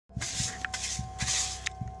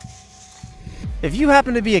If you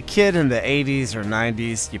happen to be a kid in the 80s or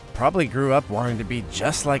 90s, you probably grew up wanting to be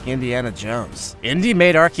just like Indiana Jones. Indy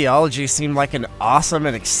made archaeology seem like an awesome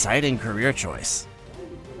and exciting career choice.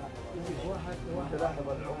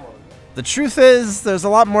 The truth is, there's a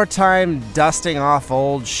lot more time dusting off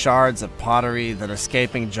old shards of pottery than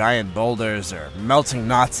escaping giant boulders or melting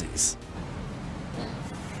Nazis.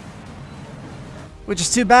 Which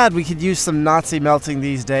is too bad. We could use some Nazi melting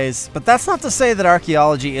these days, but that's not to say that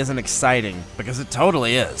archaeology isn't exciting, because it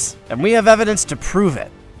totally is. And we have evidence to prove it.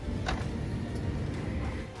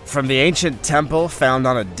 From the ancient temple found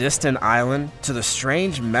on a distant island to the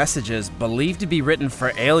strange messages believed to be written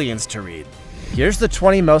for aliens to read, here's the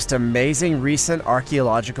 20 most amazing recent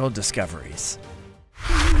archaeological discoveries.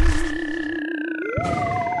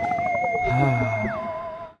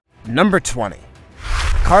 Number 20.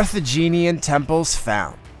 Carthaginian temples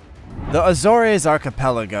found. The Azores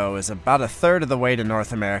archipelago is about a third of the way to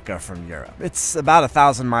North America from Europe. It's about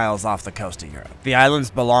 1,000 miles off the coast of Europe. The islands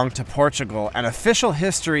belong to Portugal, and official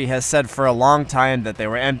history has said for a long time that they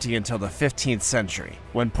were empty until the 15th century,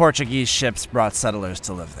 when Portuguese ships brought settlers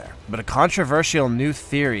to live there. But a controversial new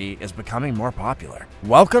theory is becoming more popular.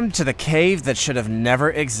 Welcome to the cave that should have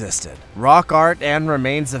never existed. Rock art and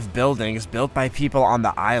remains of buildings built by people on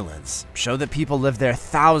the islands show that people lived there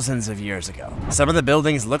thousands of years ago. Some of the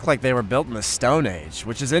buildings look like they were built in the Stone Age,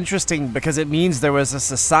 which is interesting because it means there was a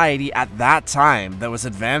society at that time that was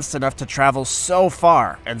advanced enough to travel so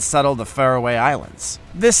far and settle the faraway islands.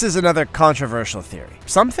 This is another controversial theory.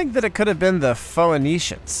 Some think that it could have been the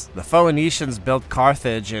Phoenicians. The Phoenicians built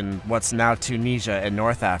Carthage in what's now Tunisia in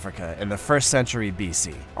North Africa in the 1st century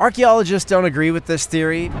BC. Archaeologists don't agree with this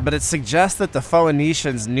theory, but it suggests that the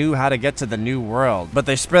Phoenicians knew how to get to the New World, but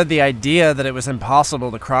they spread the idea that it was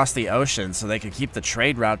impossible to cross the ocean so they could keep the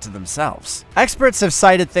trade route to themselves. Experts have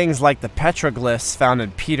cited things like the petroglyphs found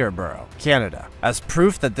in Peterborough, Canada, as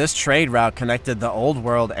proof that this trade route connected the Old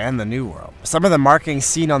World and the New World. Some of the markings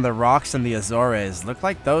seen on the rocks in the Azores look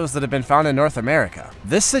like those that have been found in North America.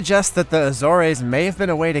 This suggests that the Azores may have been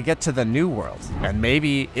a way to get to the New World, and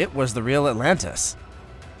maybe it was the real Atlantis.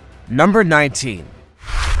 Number 19.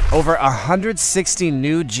 Over 160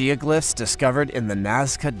 new geoglyphs discovered in the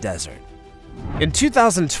Nazca Desert. In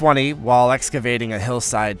 2020, while excavating a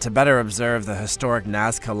hillside to better observe the historic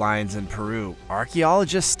Nazca lines in Peru,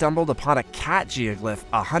 archaeologists stumbled upon a cat geoglyph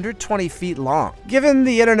 120 feet long. Given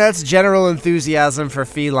the internet's general enthusiasm for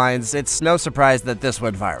felines, it's no surprise that this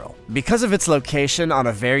went viral. Because of its location on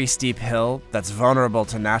a very steep hill that's vulnerable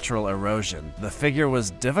to natural erosion, the figure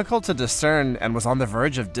was difficult to discern and was on the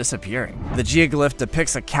verge of disappearing. The geoglyph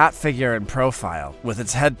depicts a cat figure in profile, with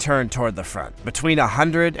its head turned toward the front. Between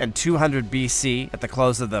 100 and 200 BC, at the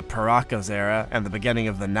close of the Paracas era and the beginning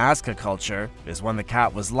of the Nazca culture, is when the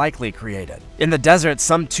cat was likely created. In the desert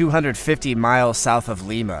some 250 miles south of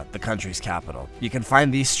Lima, the country's capital, you can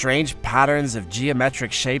find these strange patterns of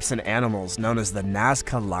geometric shapes and animals known as the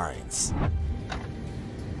Nazca lines.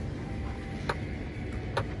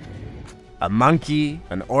 A monkey,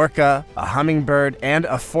 an orca, a hummingbird, and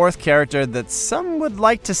a fourth character that some would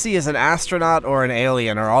like to see as an astronaut or an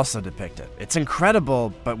alien are also depicted. It's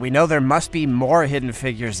incredible, but we know there must be more hidden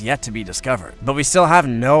figures yet to be discovered. But we still have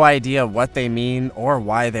no idea what they mean or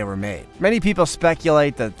why they were made. Many people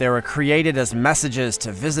speculate that they were created as messages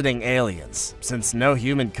to visiting aliens, since no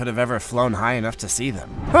human could have ever flown high enough to see them.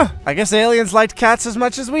 I guess aliens liked cats as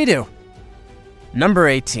much as we do. Number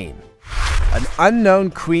 18. An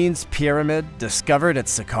unknown queen's pyramid discovered at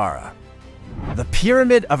Saqqara. The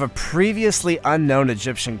pyramid of a previously unknown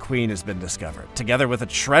Egyptian queen has been discovered, together with a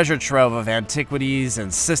treasure trove of antiquities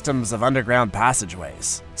and systems of underground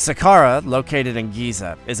passageways. Saqqara, located in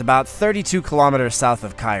Giza, is about 32 kilometers south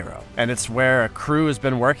of Cairo, and it's where a crew has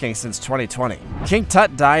been working since 2020. King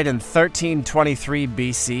Tut died in 1323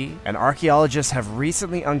 BC, and archaeologists have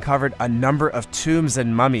recently uncovered a number of tombs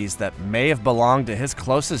and mummies that may have belonged to his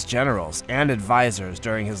closest generals and advisors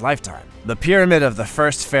during his lifetime. The pyramid of the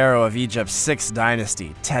first pharaoh of Egypt's 6th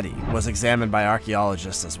dynasty, Teti, was examined by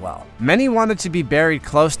archaeologists as well. Many wanted to be buried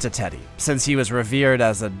close to Teti, since he was revered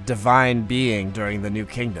as a divine being during the New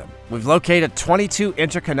Kingdom. We've located 22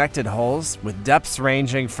 interconnected holes with depths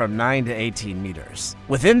ranging from 9 to 18 meters.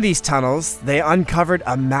 Within these tunnels, they uncovered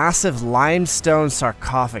a massive limestone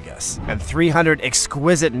sarcophagus and 300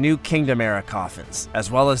 exquisite New Kingdom era coffins,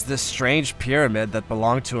 as well as this strange pyramid that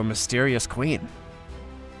belonged to a mysterious queen.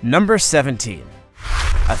 Number 17.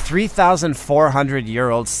 A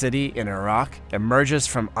 3,400-year-old city in Iraq emerges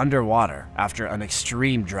from underwater after an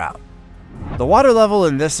extreme drought. The water level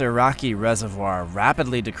in this Iraqi reservoir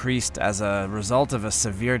rapidly decreased as a result of a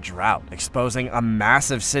severe drought, exposing a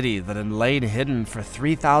massive city that had lain hidden for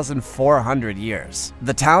 3,400 years.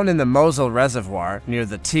 The town in the Mosul Reservoir, near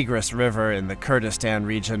the Tigris River in the Kurdistan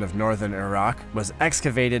region of northern Iraq, was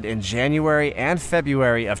excavated in January and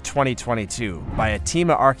February of 2022 by a team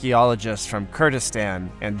of archaeologists from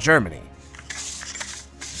Kurdistan and Germany.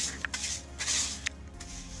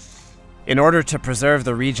 In order to preserve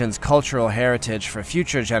the region's cultural heritage for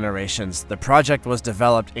future generations, the project was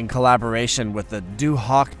developed in collaboration with the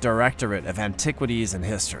Duhok Directorate of Antiquities and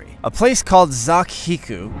History. A place called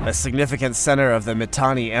Zakhiku, a significant center of the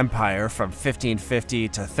Mitanni Empire from 1550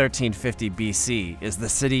 to 1350 BC, is the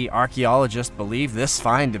city archaeologists believe this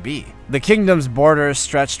find to be. The kingdom's borders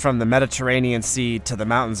stretched from the Mediterranean Sea to the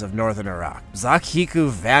mountains of northern Iraq. Zakhiku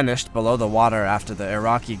vanished below the water after the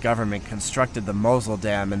Iraqi government constructed the Mosul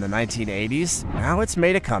Dam in the 1980s. Now it's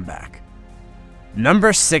made a comeback.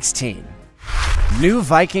 Number 16. New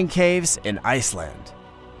Viking caves in Iceland.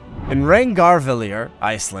 In Rangárvellir,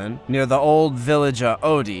 Iceland, near the old village of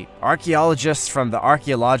Oddi, archaeologists from the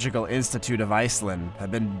Archaeological Institute of Iceland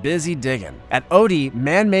have been busy digging. At Oddi,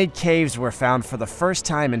 man-made caves were found for the first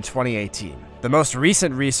time in 2018. The most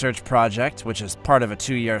recent research project, which is part of a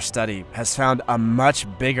 2-year study, has found a much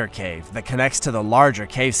bigger cave that connects to the larger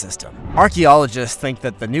cave system. Archaeologists think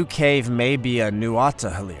that the new cave may be a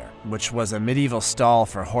Nuatahallir, which was a medieval stall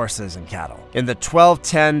for horses and cattle. In the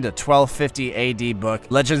 1210 to 1250 AD book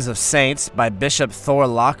Legends of Saints by Bishop Thor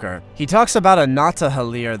Locker, he talks about a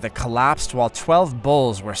Nuatahallir that collapsed while 12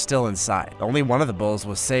 bulls were still inside. Only one of the bulls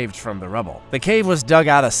was saved from the rubble. The cave was dug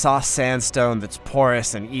out of soft sandstone that's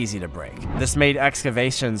porous and easy to break. This made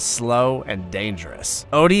excavations slow and dangerous.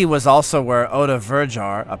 Oddi was also where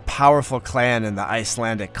Oda-Virjar, a powerful clan in the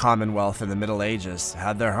Icelandic Commonwealth in the Middle Ages,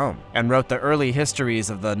 had their home, and wrote the early histories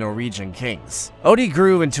of the Norwegian kings. Oddi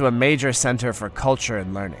grew into a major center for culture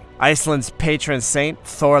and learning. Iceland's patron saint,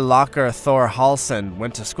 Thorlákur Thor Hallsson,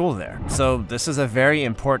 went to school there, so this is a very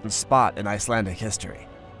important spot in Icelandic history.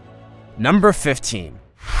 Number 15.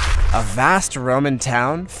 A vast Roman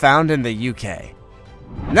town found in the UK.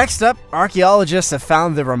 Next up, archaeologists have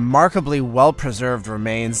found the remarkably well-preserved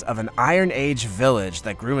remains of an Iron Age village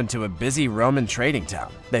that grew into a busy Roman trading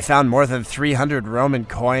town. They found more than 300 Roman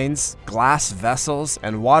coins, glass vessels,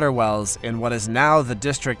 and water wells in what is now the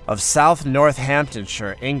district of South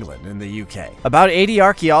Northamptonshire, England, in the UK. About 80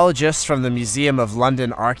 archaeologists from the Museum of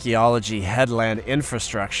London Archaeology Headland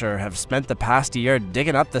Infrastructure have spent the past year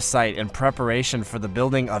digging up the site in preparation for the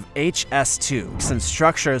building of HS2 and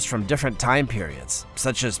structures from different time periods,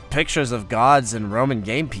 such as pictures of gods and Roman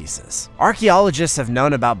game pieces. Archaeologists have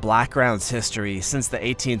known about Blackground's history since the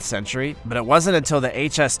 18th century, but it wasn't until the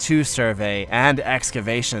HS2 survey and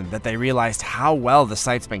excavation that they realized how well the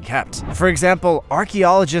site's been kept. For example,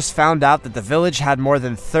 archaeologists found out that the village had more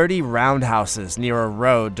than 30 roundhouses near a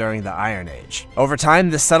road during the Iron Age. Over time,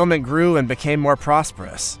 the settlement grew and became more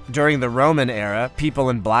prosperous. During the Roman era, people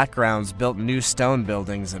in Blackgrounds built new stone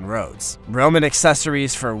buildings and roads. Roman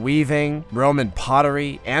accessories for weaving, Roman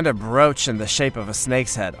pottery, and a brooch in the shape of a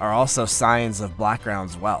snake's head are also signs of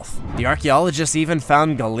Blackground's wealth. The archaeologists even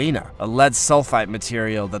found galena, a lead sulfite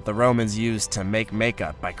material that the Romans used to make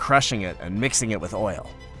makeup by crushing it and mixing it with oil.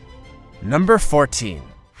 Number 14.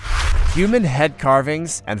 Human head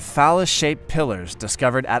carvings and phallus-shaped pillars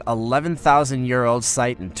discovered at 11,000-year-old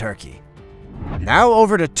site in Turkey. Now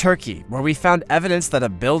over to Turkey, where we found evidence that a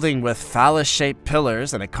building with phallus-shaped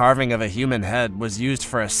pillars and a carving of a human head was used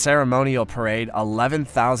for a ceremonial parade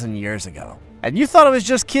 11,000 years ago. And you thought it was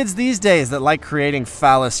just kids these days that like creating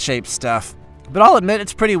phallus-shaped stuff. But I'll admit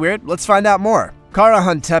it's pretty weird. Let's find out more.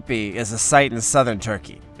 Karahan Tepe is a site in southern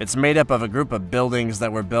Turkey. It's made up of a group of buildings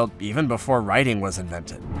that were built even before writing was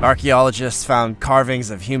invented. Archaeologists found carvings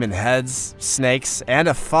of human heads, snakes, and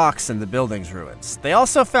a fox in the building's ruins. They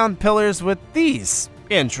also found pillars with these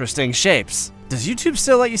interesting shapes. Does YouTube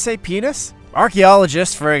still let you say penis?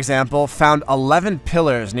 Archaeologists, for example, found 11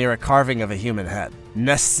 pillars near a carving of a human head.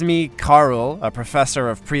 Nesmi Karul, a professor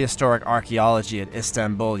of prehistoric archaeology at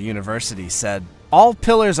Istanbul University, said, "All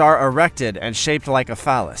pillars are erected and shaped like a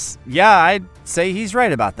phallus." Yeah, I'd say he's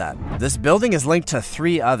right about that. This building is linked to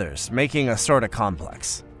 3 others, making a sort of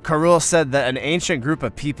complex. Karul said that an ancient group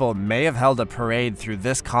of people may have held a parade through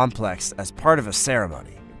this complex as part of a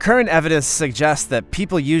ceremony. Current evidence suggests that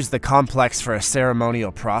people used the complex for a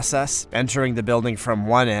ceremonial process, entering the building from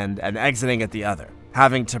one end and exiting at the other,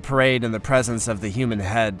 having to parade in the presence of the human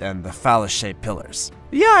head and the phallus-shaped pillars.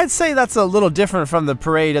 Yeah, I'd say that's a little different from the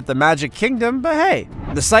parade at the Magic Kingdom, but hey.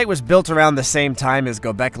 The site was built around the same time as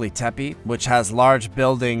Göbekli Tepe, which has large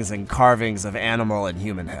buildings and carvings of animal and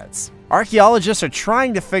human heads. Archaeologists are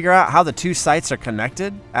trying to figure out how the two sites are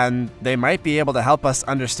connected, and they might be able to help us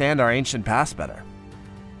understand our ancient past better.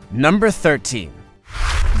 Number 13.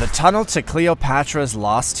 The tunnel to Cleopatra's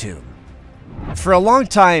lost tomb. For a long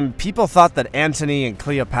time, people thought that Antony and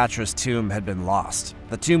Cleopatra's tomb had been lost.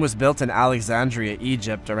 The tomb was built in Alexandria,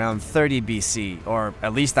 Egypt around 30 BC, or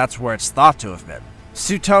at least that's where it's thought to have been.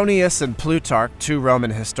 Suetonius and Plutarch, two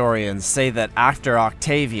Roman historians, say that after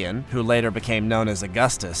Octavian, who later became known as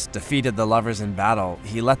Augustus, defeated the lovers in battle,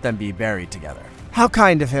 he let them be buried together. How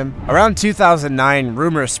kind of him. Around 2009,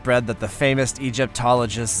 rumors spread that the famous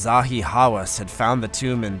Egyptologist Zahi Hawass had found the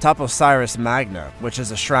tomb in Taposiris Magna, which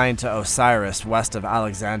is a shrine to Osiris west of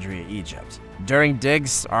Alexandria, Egypt. During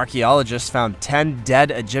digs, archaeologists found 10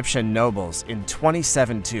 dead Egyptian nobles in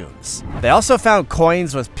 27 tombs. They also found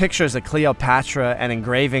coins with pictures of Cleopatra and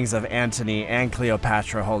engravings of Antony and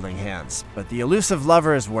Cleopatra holding hands, but the elusive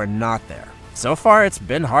lovers were not there. So far, it's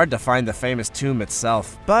been hard to find the famous tomb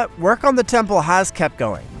itself, but work on the temple has kept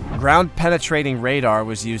going. Ground-penetrating radar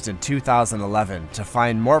was used in 2011 to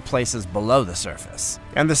find more places below the surface.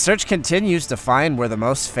 And the search continues to find where the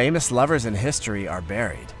most famous lovers in history are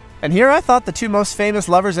buried. And here I thought the two most famous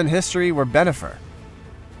lovers in history were Benifer.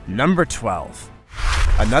 Number 12.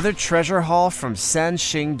 Another treasure haul from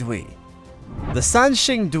Sanxingdui. The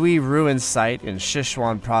Sanxingdui ruin site in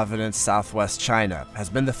Sichuan Province, southwest China, has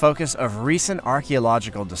been the focus of recent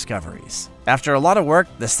archaeological discoveries. After a lot of work,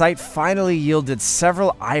 the site finally yielded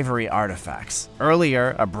several ivory artifacts.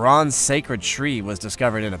 Earlier, a bronze sacred tree was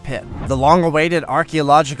discovered in a pit. The long-awaited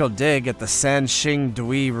archaeological dig at the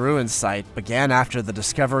Sanxingdui ruin site began after the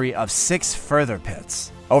discovery of 6 further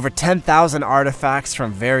pits. Over 10,000 artifacts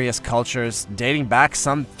from various cultures, dating back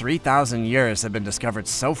some 3,000 years, have been discovered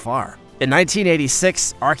so far. In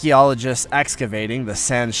 1986, archaeologists excavating the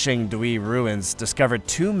Sanxingdui ruins discovered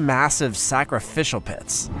 2 massive sacrificial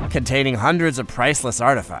pits containing hundreds of priceless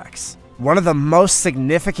artifacts. One of the most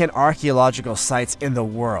significant archaeological sites in the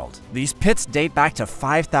world. These pits date back to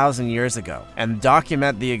 5,000 years ago and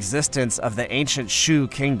document the existence of the ancient Shu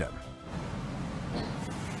kingdom.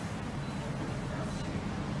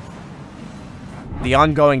 The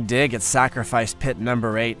ongoing dig at Sacrifice Pit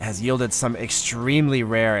number 8 has yielded some extremely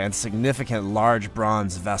rare and significant large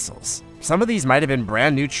bronze vessels. Some of these might have been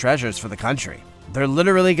brand new treasures for the country. They're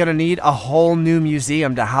literally going to need a whole new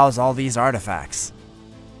museum to house all these artifacts.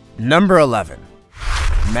 Number 11.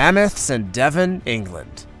 Mammoths in Devon,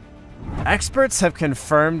 England. Experts have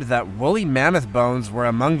confirmed that woolly mammoth bones were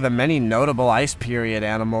among the many notable ice period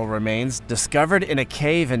animal remains discovered in a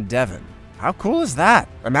cave in Devon. How cool is that?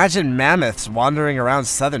 Imagine mammoths wandering around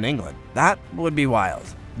southern England. That would be wild.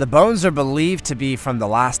 The bones are believed to be from the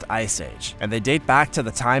last ice age, and they date back to the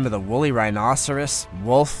time of the woolly rhinoceros,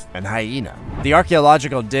 wolf, and hyena. The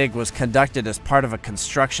archaeological dig was conducted as part of a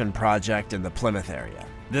construction project in the Plymouth area.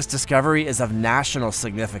 This discovery is of national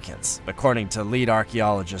significance, according to lead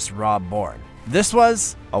archaeologist Rob Bourne. This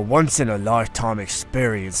was a once-in-a-lifetime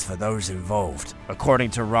experience for those involved,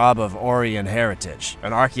 according to Rob of Orient Heritage,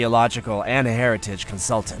 an archaeological and heritage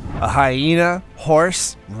consultant. A hyena,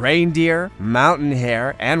 horse, reindeer, mountain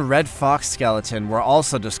hare, and red fox skeleton were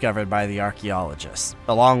also discovered by the archaeologists,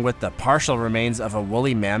 along with the partial remains of a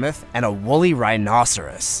woolly mammoth and a woolly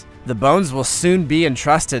rhinoceros. The bones will soon be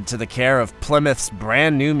entrusted to the care of Plymouth's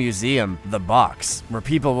brand new museum, The Box, where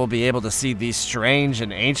people will be able to see these strange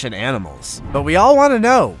and ancient animals. But we all want to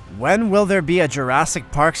know, when will there be a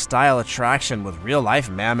Jurassic Park style attraction with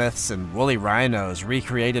real-life mammoths and woolly rhinos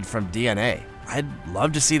recreated from DNA? I'd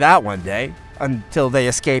love to see that one day, until they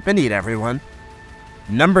escape and eat everyone.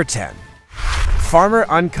 Number 10. Farmer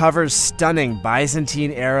uncovers stunning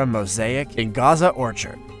Byzantine-era mosaic in Gaza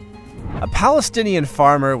orchard. A Palestinian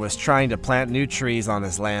farmer was trying to plant new trees on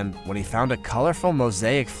his land when he found a colorful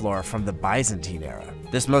mosaic floor from the Byzantine era.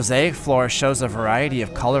 This mosaic floor shows a variety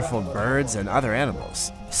of colorful birds and other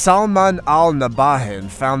animals. Salman al-Nabahin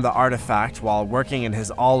found the artifact while working in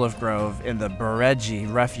his olive grove in the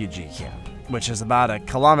Bereji refugee camp, which is about a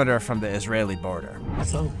kilometer from the Israeli border.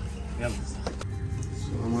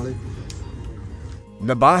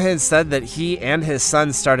 Nabahin said that he and his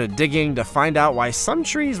son started digging to find out why some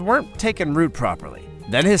trees weren't taking root properly.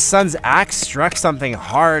 Then his son's axe struck something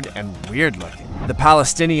hard and weird looking. The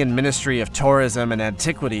Palestinian Ministry of Tourism and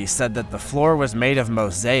Antiquity said that the floor was made of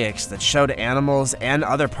mosaics that showed animals and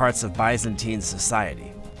other parts of Byzantine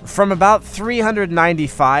society. From about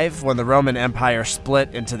 395, when the Roman Empire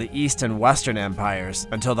split into the East and Western empires,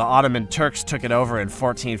 until the Ottoman Turks took it over in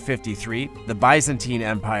 1453, the Byzantine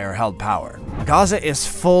Empire held power. Gaza is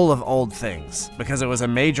full of old things, because it was a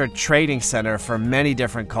major trading center for many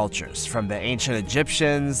different cultures, from the ancient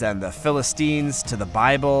Egyptians and the Philistines to the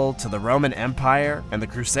Bible to the Roman Empire and the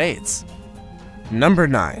Crusades. Number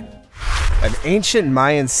 9. An ancient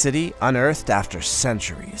Mayan city unearthed after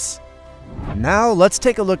centuries. Now let's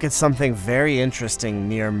take a look at something very interesting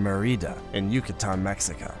near Mérida in Yucatan,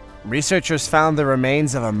 Mexico. Researchers found the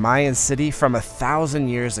remains of a Mayan city from 1,000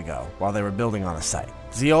 years ago while they were building on a site.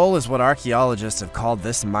 Ziol is what archaeologists have called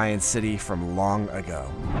this Mayan city from long ago.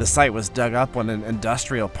 The site was dug up when an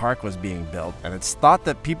industrial park was being built, and it's thought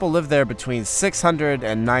that people lived there between 600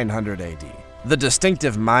 and 900 AD. The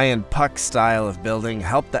distinctive Mayan puck style of building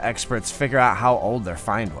helped the experts figure out how old their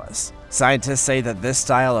find was. Scientists say that this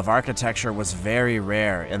style of architecture was very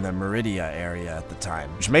rare in the Mérida area at the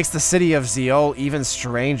time, which makes the city of Ziol even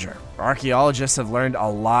stranger. Archaeologists have learned a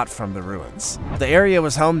lot from the ruins. The area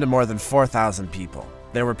was home to more than 4,000 people.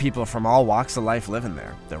 There were people from all walks of life living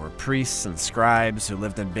there. There were priests and scribes who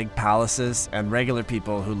lived in big palaces, and regular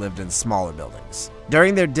people who lived in smaller buildings.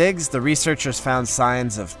 During their digs, the researchers found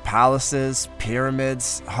signs of palaces,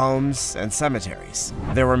 pyramids, homes, and cemeteries.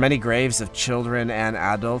 There were many graves of children and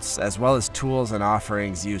adults, as well as tools and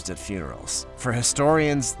offerings used at funerals. For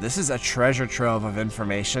historians, this is a treasure trove of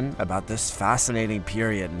information about this fascinating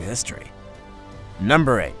period in history.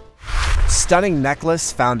 Number 8. Stunning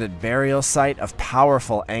necklace found at burial site of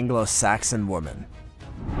powerful Anglo-Saxon woman.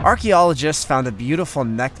 Archaeologists found a beautiful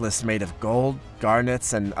necklace made of gold,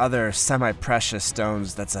 garnets, and other semi-precious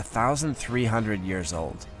stones that's 1,300 years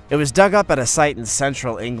old. It was dug up at a site in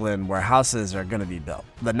central England where houses are going to be built.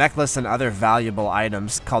 The necklace and other valuable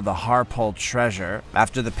items, called the Harpole Treasure,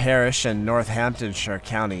 after the parish in Northamptonshire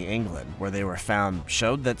County, England, where they were found,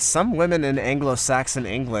 showed that some women in Anglo-Saxon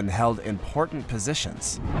England held important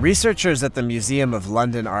positions. Researchers at the Museum of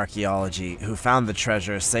London Archaeology who found the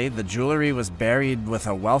treasure say the jewelry was buried with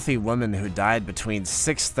a wealthy woman who died between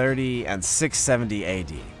 630 and 670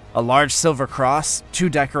 AD. A large silver cross, 2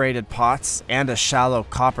 decorated pots, and a shallow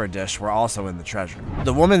copper dish were also in the treasure.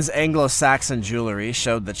 The woman's Anglo-Saxon jewelry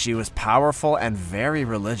showed that she was powerful and very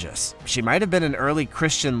religious. She might have been an early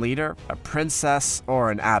Christian leader, a princess,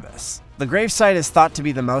 or an abbess. The gravesite is thought to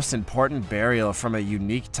be the most important burial from a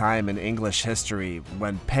unique time in English history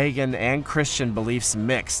when pagan and Christian beliefs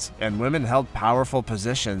mixed and women held powerful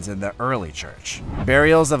positions in the early church.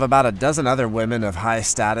 Burials of about a dozen other women of high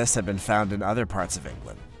status have been found in other parts of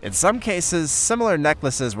England. In some cases, similar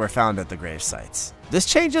necklaces were found at the gravesites. This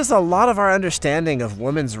changes a lot of our understanding of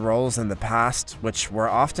women's roles in the past, which were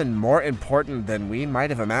often more important than we might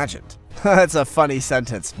have imagined. That's a funny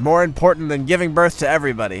sentence. More important than giving birth to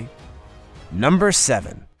everybody. Number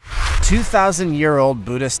 7. 2,000-year-old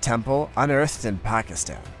Buddhist temple unearthed in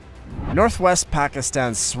Pakistan. Northwest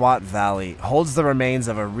Pakistan's Swat Valley holds the remains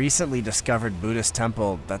of a recently discovered Buddhist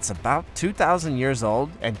temple that's about 2,000 years old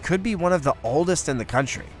and could be one of the oldest in the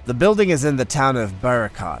country. The building is in the town of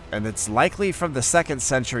Barakat, and it's likely from the 2nd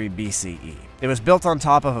century BCE. It was built on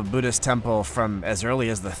top of a Buddhist temple from as early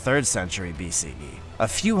as the 3rd century BCE, a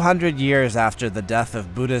few hundred years after the death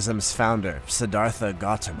of Buddhism's founder, Siddhartha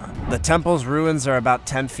Gautama. The temple's ruins are about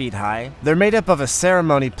 10 feet high. They're made up of a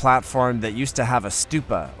ceremony platform that used to have a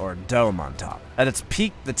stupa, or dome, on top. At its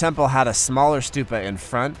peak, the temple had a smaller stupa in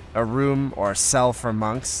front, a room or cell for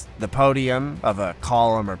monks, the podium of a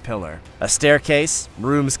column or pillar, a staircase,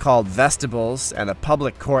 rooms called vestibules, and a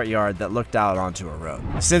public courtyard that looked out onto a road.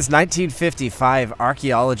 Since 1955,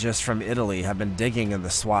 archaeologists from Italy have been digging in the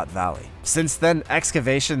Swat Valley. Since then,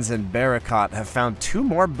 excavations in Barakat have found 2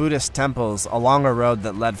 more Buddhist temples along a road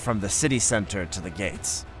that led from the city center to the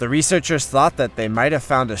gates. The researchers thought that they might have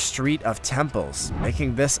found a street of temples,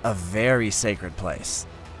 making this a very sacred place.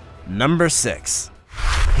 Number 6.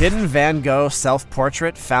 Hidden Van Gogh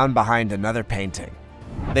self-portrait found behind another painting.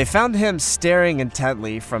 They found him staring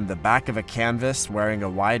intently from the back of a canvas wearing a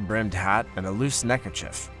wide-brimmed hat and a loose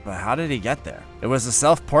neckerchief. But how did he get there? It was a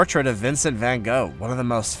self-portrait of Vincent van Gogh, one of the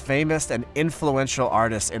most famous and influential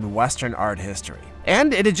artists in Western art history.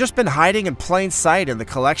 And it had just been hiding in plain sight in the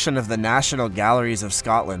collection of the National Galleries of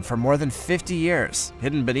Scotland for more than 50 years,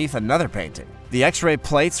 hidden beneath another painting. The X-ray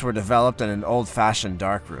plates were developed in an old-fashioned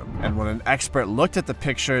darkroom, and when an expert looked at the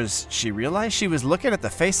pictures, she realized she was looking at the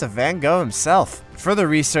face of Van Gogh himself. Further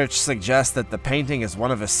research suggests that the painting is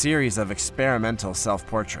one of a series of experimental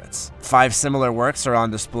self-portraits. 5 similar works are on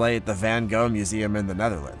display at the Van Gogh Museum in the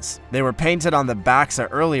Netherlands. They were painted on the backs of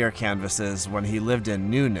earlier canvases when he lived in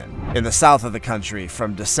Nuenen, in the south of the country,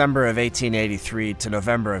 from December of 1883 to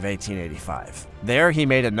November of 1885. There, he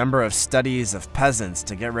made a number of studies of peasants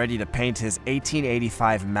to get ready to paint his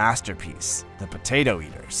 1885 masterpiece, The Potato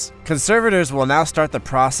Eaters. Conservators will now start the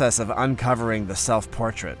process of uncovering the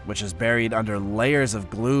self-portrait, which is buried under layers of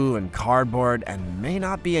glue and cardboard and may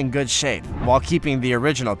not be in good shape, while keeping the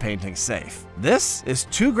original painting safe. This is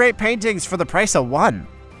 2 great paintings for the price of 1.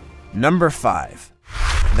 Number 5.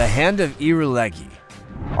 The Hand of Irulegi.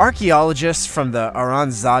 Archaeologists from the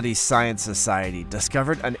Aranzadi Science Society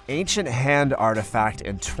discovered an ancient hand artifact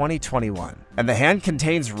in 2021, and the hand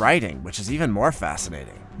contains writing, which is even more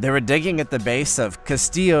fascinating. They were digging at the base of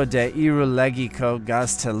Castillo de Irulegico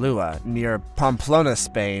Gaztelua near Pamplona,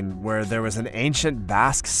 Spain, where there was an ancient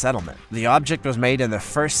Basque settlement. The object was made in the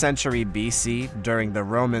 1st century BC during the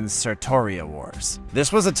Roman Sertoria Wars.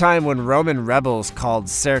 This was a time when Roman rebels called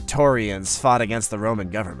Sertorians fought against the Roman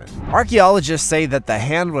government. Archaeologists say that the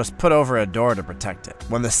hand was put over a door to protect it.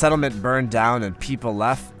 When the settlement burned down and people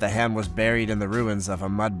left, the hand was buried in the ruins of a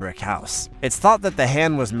mud brick house. It's thought that the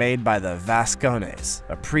hand was made by the Vascones,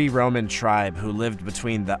 a pre-Roman tribe who lived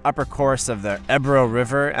between the upper course of the Ebro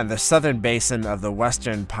River and the southern basin of the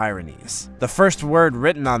western Pyrenees. The first word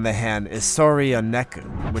written on the hand is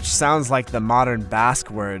Zorioneku, which sounds like the modern Basque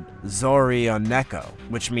word Zorioneko,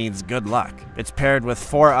 which means good luck. It's paired with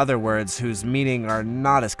 4 other words whose meaning are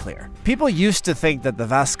not as clear. People used to think that the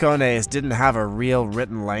Vascones didn't have a real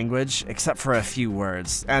written language, except for a few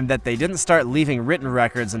words, and that they didn't start leaving written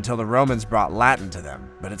records until the Romans brought Latin to them.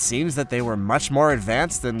 But it seems that they were much more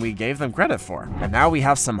advanced than we gave them credit for, and now we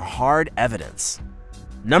have some hard evidence.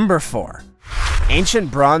 Number 4.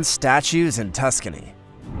 Ancient bronze statues in Tuscany.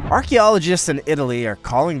 Archaeologists in Italy are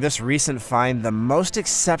calling this recent find the most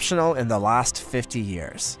exceptional in the last 50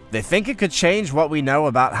 years. They think it could change what we know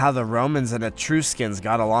about how the Romans and Etruscans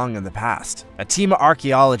got along in the past. A team of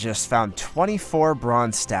archaeologists found 24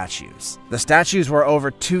 bronze statues. The statues were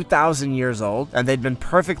over 2,000 years old, and they'd been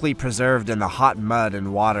perfectly preserved in the hot mud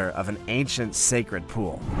and water of an ancient sacred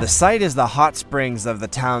pool. The site is the hot springs of the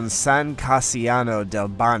town San Casciano del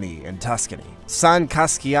Bani in Tuscany. San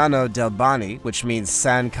Casciano del Bani, which means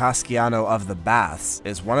San Casciano of the Baths,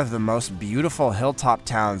 is one of the most beautiful hilltop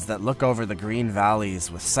towns that look over the green valleys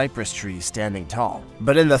with cypress trees standing tall.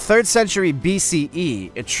 But in the 3rd century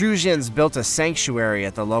BCE, Etruscans built a sanctuary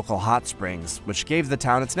at the local hot springs, which gave the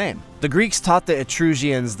town its name. The Greeks taught the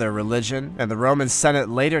Etruscans their religion, and the Roman Senate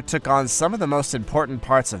later took on some of the most important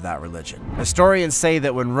parts of that religion. Historians say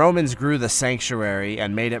that when Romans grew the sanctuary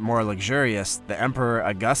and made it more luxurious, the Emperor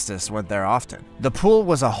Augustus went there often. The pool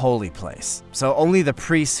was a holy place, so only the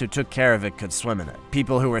priests who took care of it could swim in it.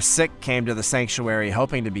 People who were sick came to the sanctuary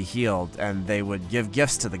hoping to be healed, and they would give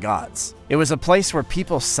gifts to the gods. It was a place where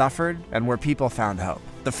people suffered and where people found hope.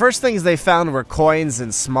 The first things they found were coins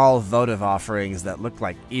and small votive offerings that looked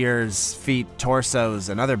like ears, feet, torsos,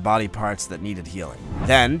 and other body parts that needed healing.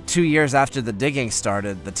 Then, 2 years after the digging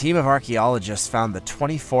started, the team of archaeologists found the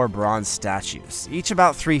 24 bronze statues, each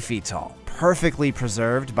about 3 feet tall, perfectly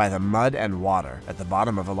preserved by the mud and water at the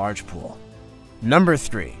bottom of a large pool. Number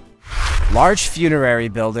 3. Large funerary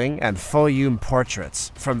building and folium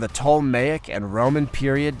portraits from the Ptolemaic and Roman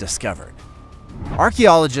period discovered.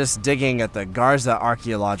 Archaeologists digging at the Garza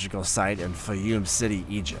archaeological site in Fayum City,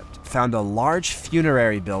 Egypt, found a large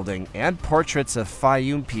funerary building and portraits of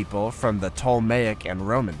Fayum people from the Ptolemaic and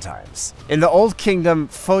Roman times. In the Old Kingdom,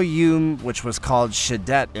 Fayum, which was called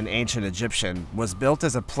Shedet in ancient Egyptian, was built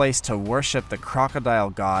as a place to worship the crocodile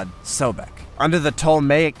god Sobek. Under the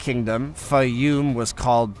Ptolemaic kingdom, Fayum was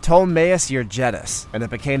called Ptolemais Euergetus, and it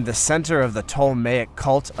became the center of the Ptolemaic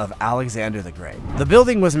cult of Alexander the Great. The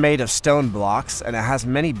building was made of stone blocks, and it has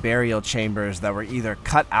many burial chambers that were either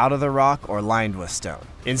cut out of the rock or lined with stone.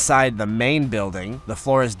 Inside the main building, the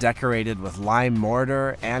floor is decorated with lime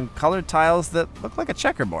mortar and colored tiles that look like a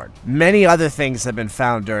checkerboard. Many other things have been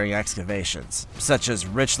found during excavations, such as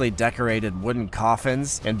richly decorated wooden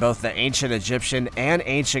coffins in both the ancient Egyptian and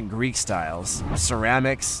ancient Greek styles,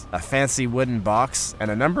 ceramics, a fancy wooden box,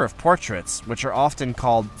 and a number of portraits, which are often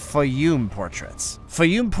called Fayum portraits.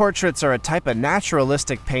 Fayum portraits are a type of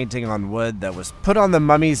naturalistic painting on wood that was put on the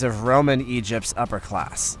mummies of Roman Egypt's upper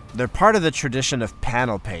class. They're part of the tradition of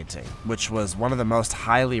panel painting, which was one of the most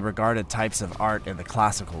highly regarded types of art in the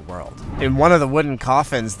classical world. In one of the wooden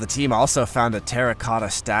coffins, the team also found a terracotta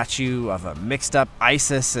statue of a mixed-up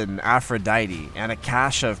Isis and Aphrodite, and a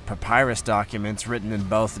cache of papyrus documents written in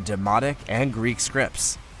both Demotic and Greek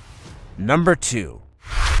scripts. Number 2.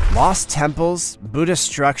 Lost temples, Buddhist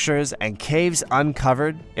structures, and caves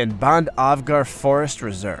uncovered in Band Avgar Forest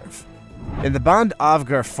Reserve. In the Band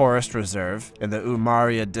Avgar Forest Reserve, in the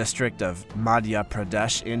Umaria district of Madhya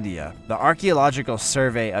Pradesh, India, the Archaeological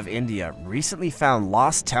Survey of India recently found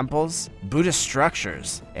lost temples, Buddhist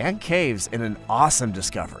structures, and caves in an awesome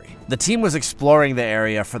discovery. The team was exploring the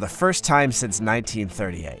area for the first time since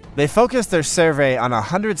 1938. They focused their survey on a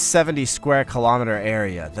 170 square kilometer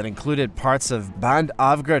area that included parts of Band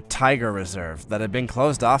Avgar Tiger Reserve that had been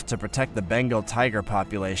closed off to protect the Bengal tiger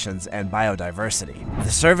populations and biodiversity.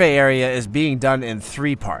 The survey area is being done in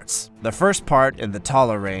 3 parts. The first part, in the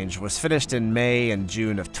Tala range, was finished in May and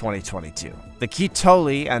June of 2022. The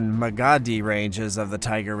Kitoli and Magadi ranges of the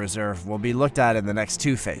Tiger Reserve will be looked at in the next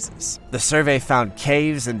 2 phases. The survey found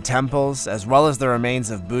caves and temples, as well as the remains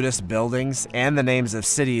of Buddhist buildings and the names of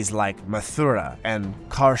cities like Mathura and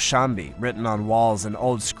Kaushambi written on walls in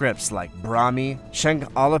old scripts like Brahmi,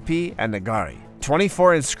 Shengalpi, and Nagari.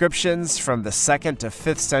 24 inscriptions from the 2nd to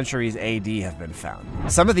 5th centuries AD have been found.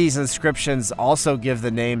 Some of these inscriptions also give the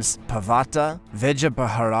names Pavata,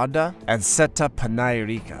 Vijayabharada, and Seta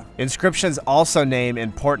Panairika. Inscriptions also name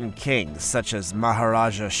important kings such as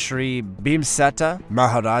Maharaja Shri Bhimseta,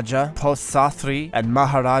 Maharaja Pothathri, and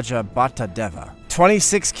Maharaja Bhattadeva.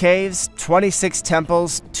 26 caves, 26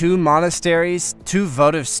 temples, 2 monasteries, 2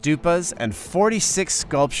 votive stupas, and 46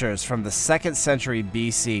 sculptures from the 2nd century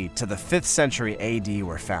BC to the 5th century AD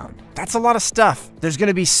were found. That's a lot of stuff. There's going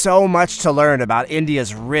to be so much to learn about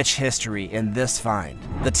India's rich history in this find.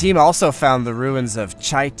 The team also found the ruins of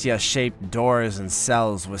Chaitya-shaped doors and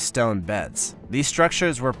cells with stone beds. These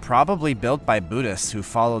structures were probably built by Buddhists who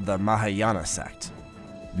followed the Mahayana sect.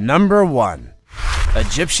 Number 1.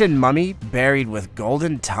 Egyptian mummy buried with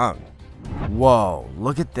golden tongue. Whoa,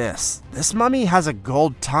 look at this. This mummy has a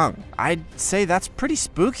gold tongue. I'd say that's pretty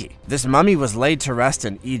spooky. This mummy was laid to rest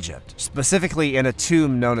in Egypt, specifically in a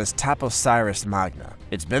tomb known as Taposiris Magna.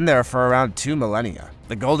 It's been there for around 2 millennia.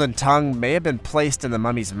 The golden tongue may have been placed in the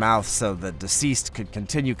mummy's mouth so the deceased could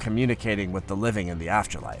continue communicating with the living in the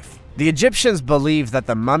afterlife. The Egyptians believed that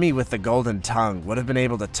the mummy with the golden tongue would have been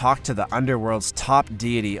able to talk to the underworld's top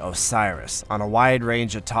deity Osiris on a wide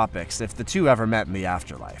range of topics if the two ever met in the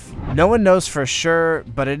afterlife. No one knows for sure,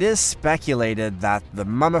 but it is speculated that the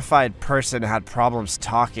mummified person had problems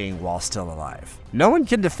talking while still alive. No one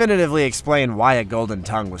can definitively explain why a golden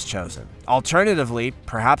tongue was chosen. Alternatively,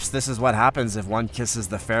 perhaps this is what happens if one kisses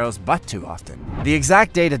the pharaoh's butt too often. The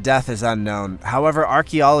exact date of death is unknown. However,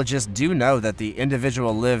 archaeologists do know that the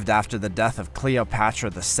individual lived after the death of Cleopatra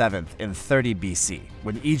VII in 30 BC,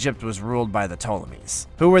 when Egypt was ruled by the Ptolemies,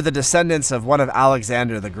 who were the descendants of one of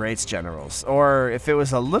Alexander the Great's generals, or if it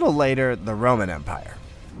was a little later, the Roman Empire.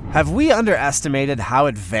 Have we underestimated how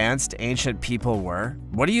advanced ancient people were?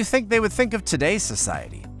 What do you think they would think of today's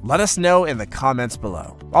society? Let us know in the comments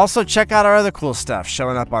below. Also, check out our other cool stuff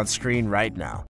showing up on screen right now.